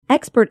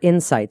Expert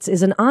Insights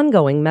is an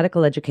ongoing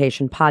medical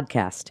education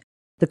podcast.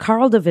 The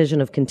Carle Division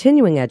of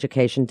Continuing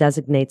Education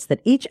designates that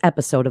each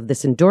episode of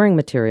this enduring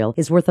material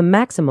is worth a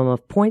maximum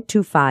of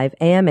 0.25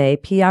 AMA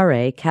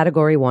PRA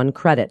Category 1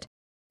 credit.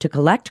 To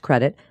collect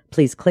credit,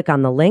 please click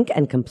on the link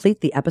and complete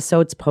the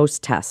episode's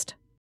post-test.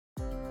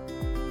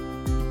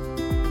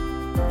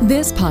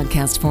 This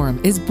podcast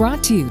forum is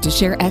brought to you to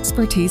share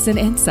expertise and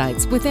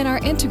insights within our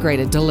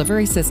integrated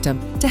delivery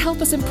system to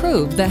help us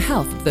improve the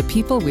health of the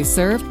people we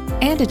serve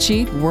and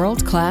achieve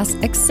world-class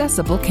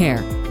accessible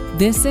care.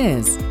 This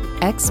is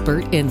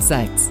Expert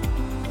Insights.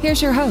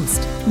 Here's your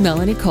host,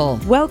 Melanie Cole.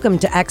 Welcome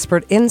to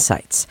Expert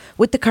Insights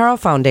with the Carle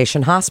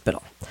Foundation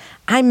Hospital.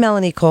 I'm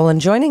Melanie Cole, and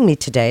joining me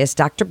today is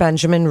Dr.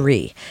 Benjamin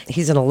Rhee.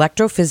 He's an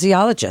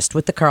electrophysiologist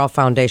with the Carle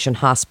Foundation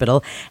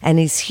Hospital, and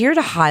he's here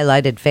to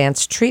highlight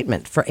advanced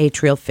treatment for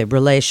atrial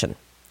fibrillation.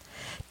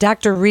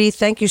 Dr. Rhee,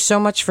 thank you so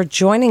much for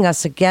joining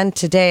us again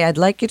today. I'd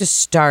like you to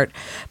start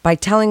by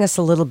telling us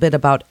a little bit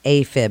about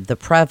AFib, the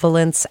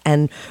prevalence,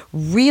 and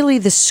really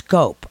the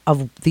scope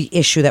of the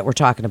issue that we're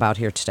talking about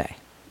here today.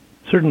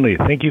 Certainly.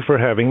 Thank you for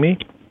having me.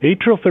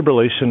 Atrial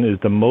fibrillation is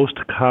the most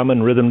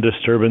common rhythm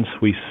disturbance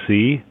we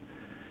see.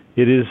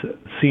 It is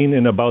seen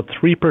in about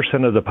 3%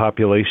 of the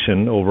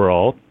population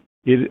overall.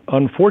 It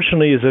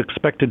unfortunately is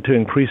expected to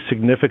increase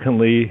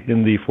significantly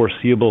in the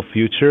foreseeable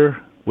future,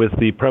 with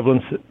the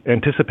prevalence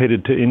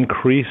anticipated to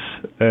increase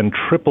and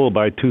triple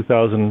by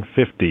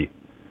 2050.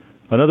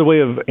 Another way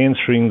of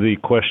answering the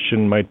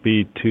question might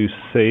be to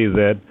say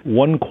that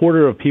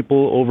 1/4 of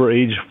people over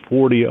age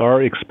 40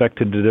 are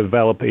expected to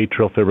develop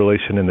atrial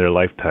fibrillation in their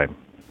lifetime.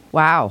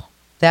 Wow,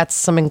 that's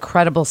some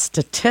incredible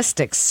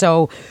statistics.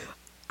 So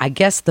I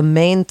guess the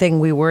main thing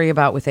we worry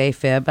about with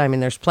AFib,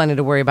 there's plenty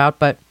to worry about,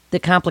 but the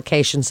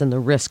complications and the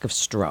risk of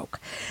stroke.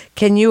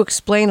 Can you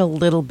explain a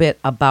little bit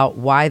about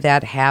why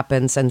that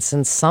happens? And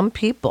since some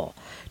people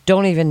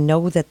don't even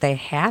know that they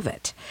have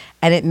it,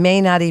 and it may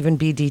not even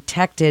be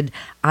detected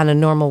on a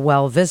normal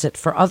well visit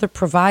for other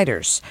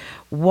providers,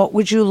 what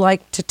would you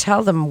like to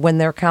tell them when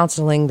they're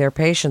counseling their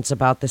patients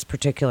about this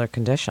particular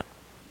condition?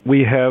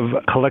 We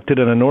have collected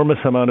an enormous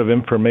amount of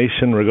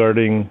information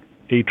regarding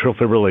atrial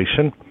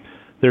fibrillation.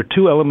 There are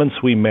two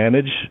elements we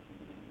manage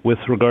with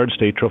regards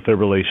to atrial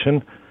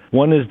fibrillation.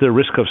 One is the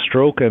risk of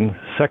stroke, and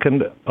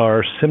second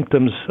are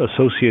symptoms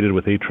associated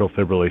with atrial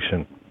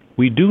fibrillation.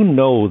 We do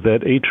know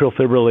that atrial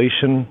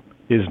fibrillation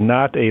is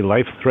not a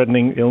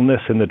life-threatening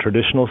illness in the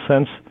traditional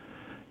sense.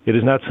 It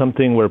is not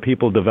something where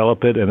people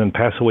develop it and then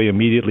pass away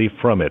immediately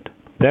from it.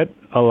 That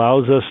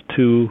allows us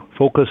to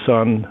focus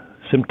on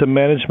symptom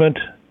management,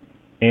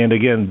 and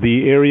again,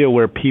 the area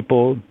where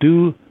people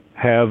do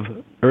have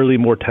early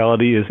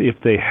mortality is if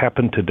they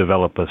happen to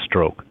develop a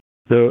stroke.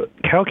 The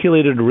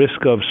calculated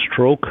risk of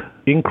stroke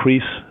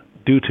increase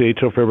due to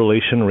atrial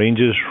fibrillation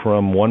ranges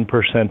from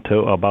 1% to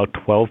about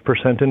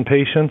 12% in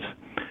patients.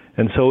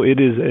 And so it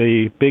is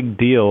a big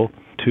deal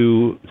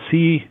to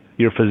see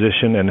your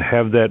physician and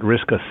have that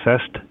risk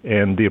assessed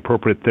and the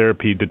appropriate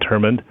therapy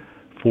determined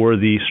for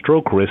the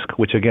stroke risk,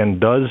 which again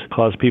does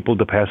cause people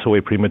to pass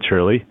away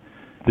prematurely.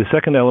 The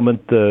second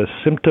element, the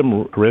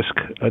symptom risk,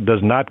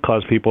 does not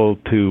cause people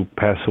to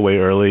pass away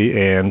early,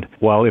 and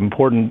while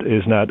important,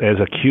 is not as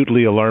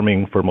acutely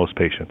alarming for most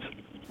patients.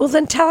 Well,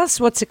 then tell us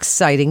what's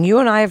exciting. You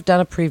and I have done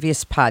a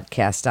previous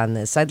podcast on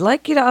this. I'd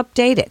like you to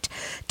update it.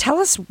 Tell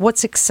us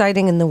what's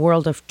exciting in the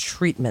world of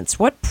treatments.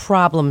 What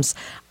problems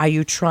are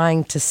you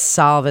trying to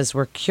solve as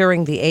we're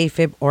curing the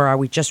AFib, or are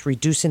we just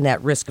reducing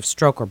that risk of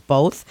stroke, or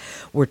both?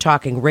 We're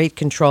talking rate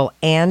control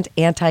and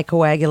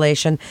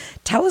anticoagulation.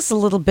 Tell us a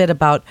little bit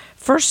about,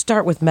 first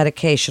start with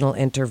medicational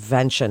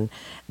intervention,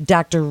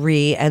 Dr.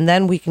 Rhee, and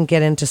then we can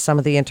get into some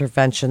of the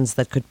interventions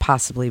that could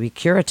possibly be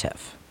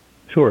curative.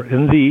 Sure.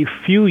 In the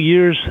few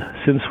years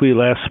since we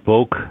last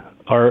spoke,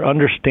 our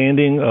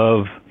understanding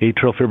of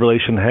atrial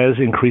fibrillation has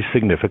increased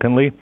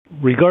significantly.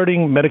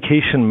 Regarding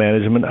medication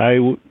management,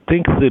 I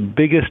think the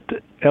biggest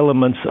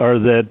elements are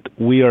that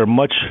we are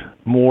much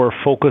more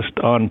focused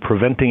on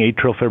preventing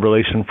atrial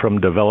fibrillation from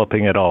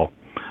developing at all.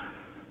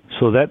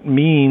 So that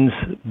means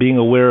being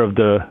aware of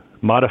the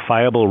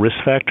modifiable risk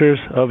factors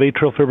of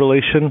atrial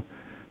fibrillation,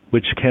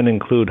 which can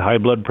include high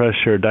blood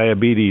pressure,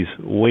 diabetes,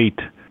 weight,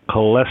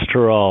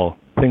 cholesterol,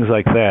 things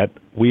like that.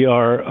 We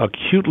are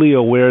acutely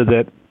aware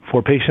that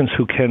for patients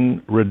who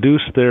can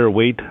reduce their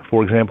weight,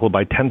 for example,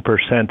 by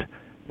 10%,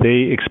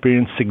 they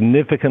experience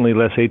significantly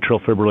less atrial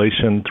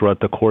fibrillation throughout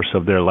the course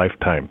of their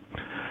lifetime.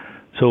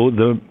 So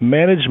the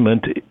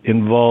management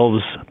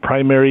involves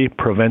primary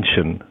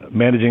prevention,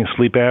 managing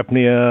sleep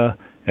apnea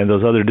and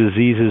those other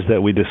diseases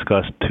that we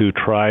discussed to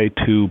try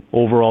to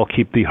overall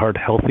keep the heart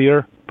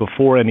healthier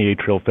before any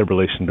atrial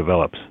fibrillation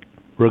develops.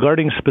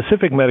 Regarding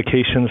specific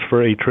medications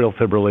for atrial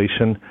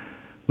fibrillation,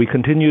 we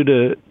continue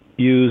to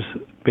use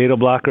beta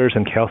blockers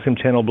and calcium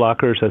channel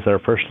blockers as our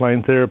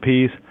first-line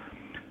therapies.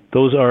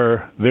 Those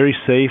are very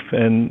safe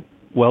and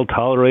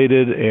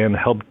well-tolerated and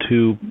help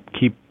to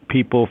keep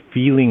people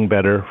feeling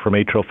better from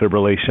atrial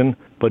fibrillation,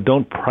 but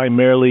don't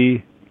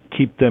primarily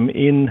keep them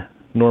in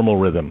normal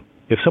rhythm.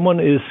 If someone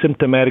is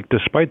symptomatic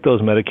despite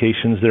those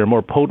medications, there are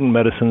more potent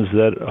medicines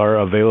that are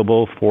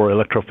available for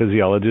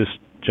electrophysiologists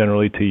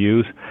generally to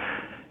use,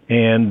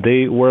 and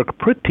they work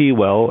pretty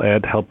well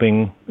at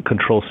helping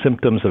control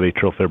symptoms of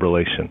atrial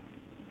fibrillation.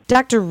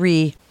 Dr.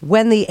 Rhee,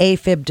 when the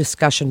AFib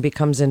discussion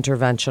becomes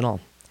interventional,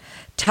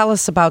 tell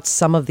us about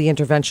some of the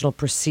interventional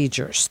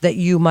procedures that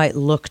you might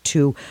look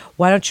to.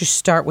 Why don't you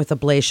start with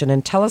ablation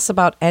and tell us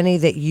about any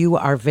that you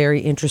are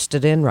very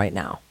interested in right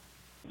now?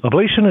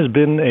 Ablation has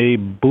been a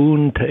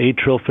boon to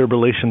atrial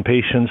fibrillation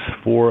patients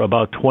for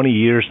about 20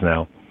 years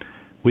now.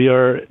 We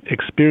are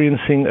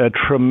experiencing a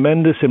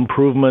tremendous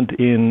improvement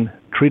in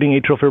treating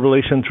atrial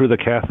fibrillation through the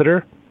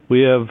catheter.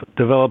 We have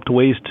developed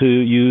ways to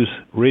use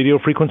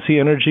radiofrequency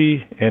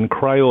energy and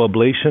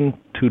cryoablation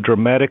to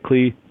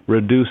dramatically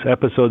reduce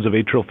episodes of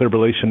atrial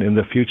fibrillation in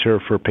the future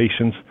for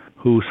patients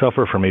who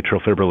suffer from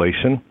atrial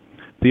fibrillation.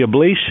 The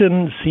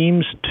ablation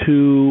seems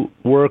to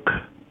work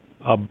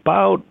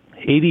about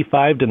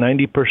 85 to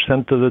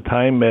 90% of the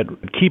time at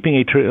keeping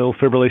atrial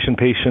fibrillation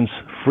patients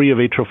free of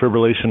atrial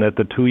fibrillation at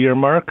the 2-year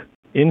mark.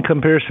 In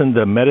comparison,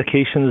 the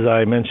medications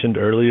I mentioned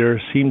earlier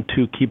seem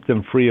to keep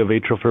them free of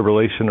atrial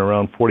fibrillation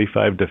around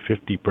 45 to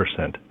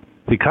 50%.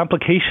 The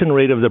complication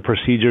rate of the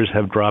procedures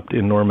have dropped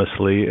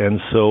enormously, and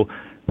so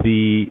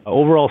the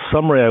overall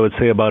summary I would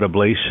say about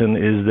ablation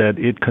is that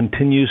it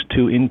continues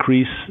to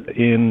increase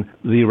in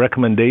the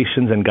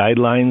recommendations and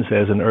guidelines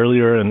as an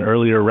earlier and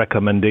earlier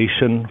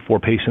recommendation for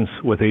patients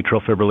with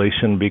atrial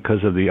fibrillation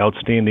because of the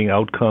outstanding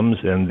outcomes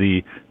and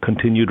the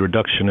continued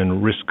reduction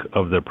in risk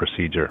of the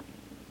procedure.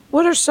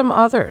 What are some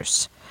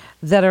others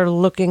that are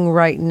looking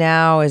right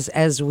now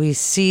as we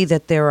see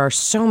that there are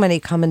so many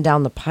coming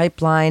down the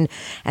pipeline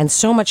and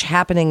so much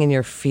happening in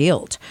your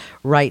field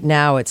right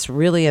now? It's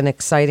really an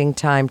exciting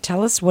time.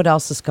 Tell us what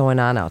else is going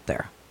on out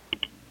there.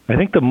 I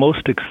think the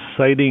most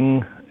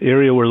exciting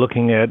area we're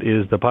looking at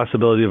is the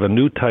possibility of a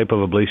new type of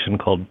ablation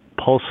called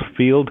pulse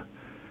field.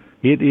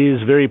 It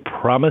is very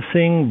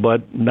promising,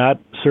 but not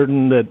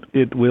certain that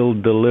it will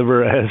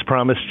deliver as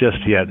promised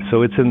just yet.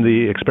 So it's in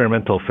the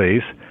experimental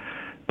phase.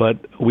 But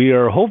we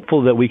are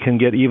hopeful that we can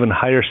get even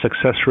higher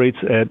success rates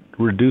at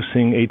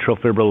reducing atrial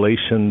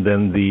fibrillation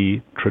than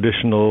the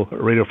traditional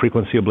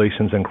radiofrequency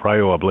ablations and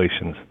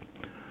cryoablations.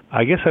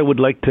 I guess I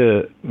would like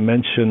to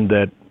mention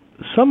that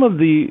some of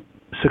the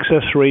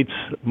success rates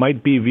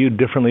might be viewed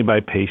differently by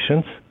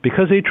patients.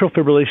 Because atrial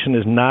fibrillation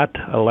is not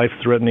a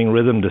life-threatening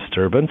rhythm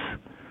disturbance,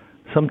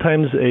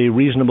 sometimes a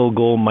reasonable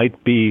goal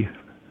might be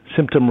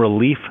symptom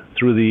relief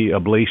through the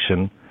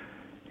ablation.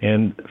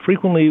 And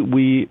frequently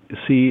we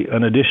see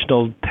an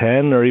additional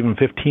 10 or even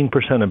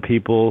 15% of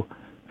people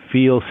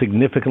feel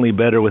significantly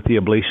better with the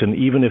ablation,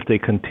 even if they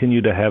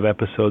continue to have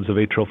episodes of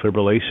atrial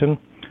fibrillation.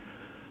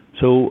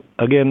 So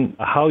again,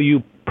 how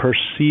you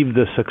perceive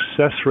the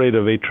success rate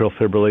of atrial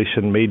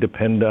fibrillation may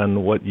depend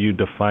on what you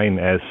define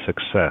as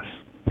success.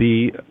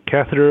 The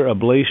catheter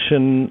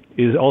ablation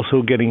is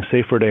also getting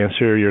safer, to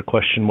answer your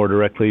question more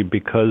directly,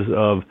 because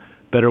of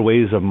better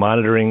ways of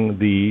monitoring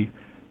the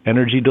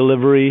energy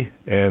delivery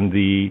and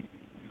the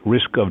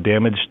risk of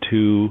damage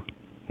to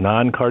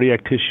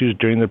non-cardiac tissues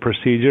during the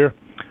procedure.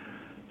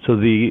 So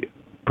the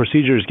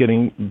procedure is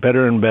getting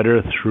better and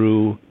better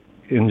through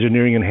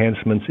engineering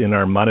enhancements in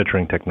our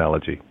monitoring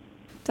technology.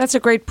 That's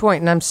a great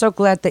point, and I'm so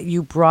glad that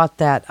you brought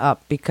that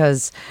up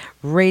because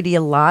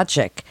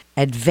radiologic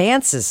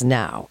advances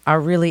now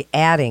are really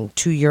adding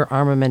to your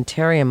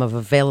armamentarium of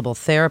available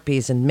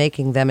therapies and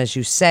making them, as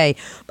you say,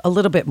 a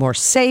little bit more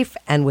safe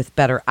and with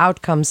better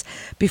outcomes.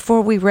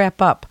 Before we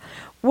wrap up,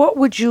 what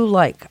would you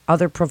like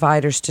other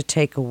providers to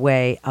take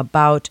away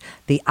about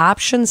the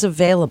options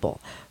available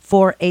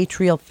for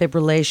atrial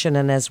fibrillation?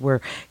 And as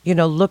we're,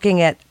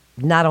 looking at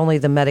not only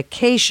the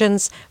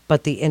medications,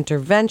 but the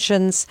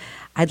interventions,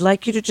 I'd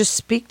like you to just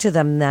speak to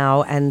them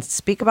now and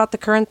speak about the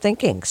current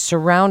thinking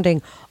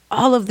surrounding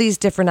all of these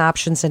different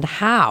options and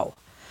how,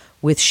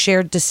 with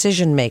shared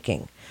decision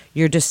making,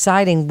 you're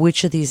deciding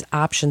which of these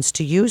options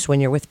to use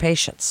when you're with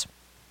patients.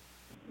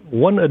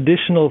 One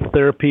additional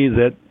therapy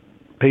that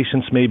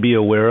patients may be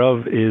aware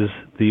of is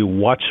the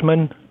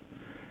Watchman.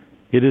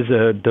 It is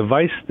a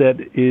device that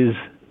is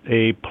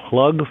a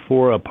plug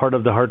for a part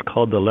of the heart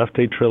called the left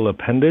atrial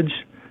appendage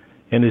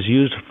and is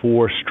used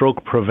for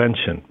stroke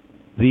prevention.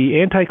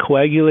 The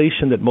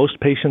anticoagulation that most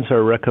patients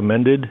are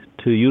recommended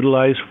to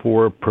utilize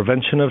for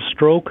prevention of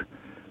stroke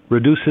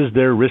reduces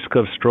their risk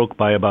of stroke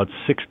by about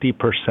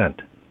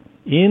 60%.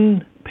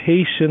 In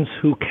patients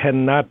who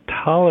cannot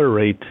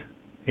tolerate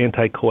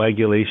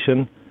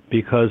anticoagulation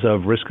because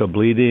of risk of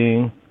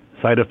bleeding,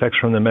 side effects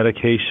from the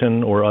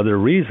medication, or other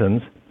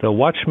reasons, the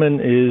Watchman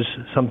is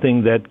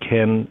something that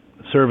can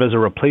serve as a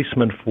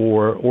replacement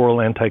for oral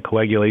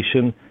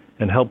anticoagulation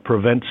and help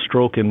prevent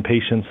stroke in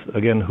patients,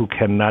 again, who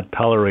cannot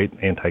tolerate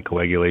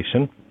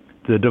anticoagulation.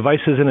 The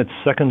device is in its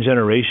second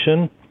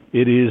generation.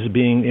 It is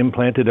being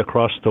implanted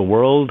across the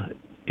world.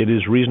 It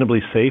is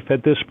reasonably safe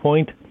at this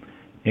point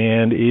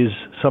and is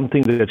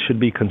something that should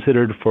be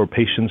considered for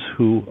patients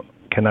who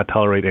cannot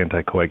tolerate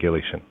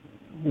anticoagulation.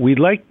 We'd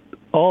like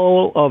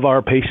all of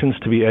our patients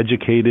to be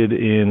educated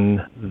in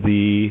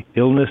the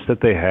illness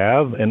that they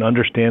have and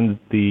understand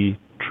the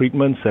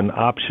treatments and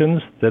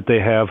options that they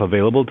have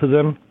available to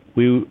them.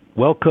 We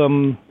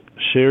welcome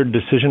shared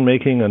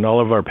decision-making in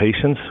all of our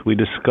patients. We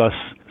discuss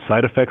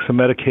side effects of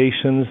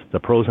medications, the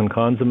pros and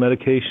cons of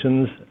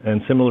medications,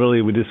 and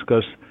similarly, we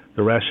discuss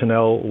the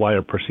rationale why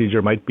a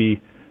procedure might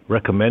be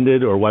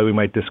recommended or why we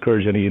might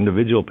discourage any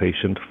individual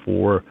patient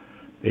for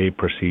a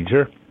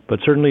procedure. But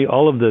certainly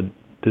all of the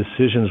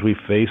decisions we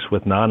face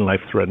with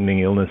non-life-threatening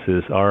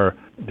illnesses are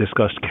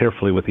discussed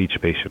carefully with each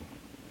patient.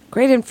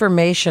 Great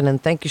information,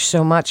 and thank you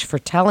so much for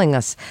telling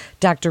us,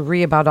 Dr.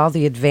 Rhee, about all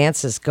the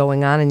advances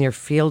going on in your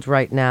field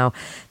right now.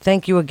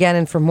 Thank you again,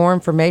 and for more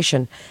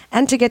information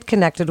and to get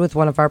connected with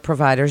one of our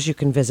providers, you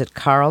can visit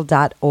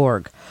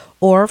carle.org,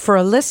 or for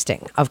a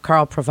listing of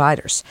Carle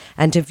providers.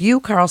 And to view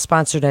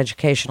Carle-sponsored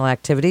educational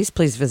activities,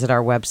 please visit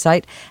our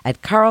website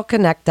at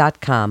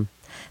carleconnect.com.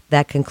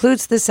 That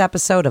concludes this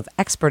episode of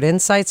Expert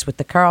Insights with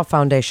the Carle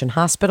Foundation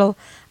Hospital.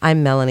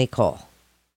 I'm Melanie Cole.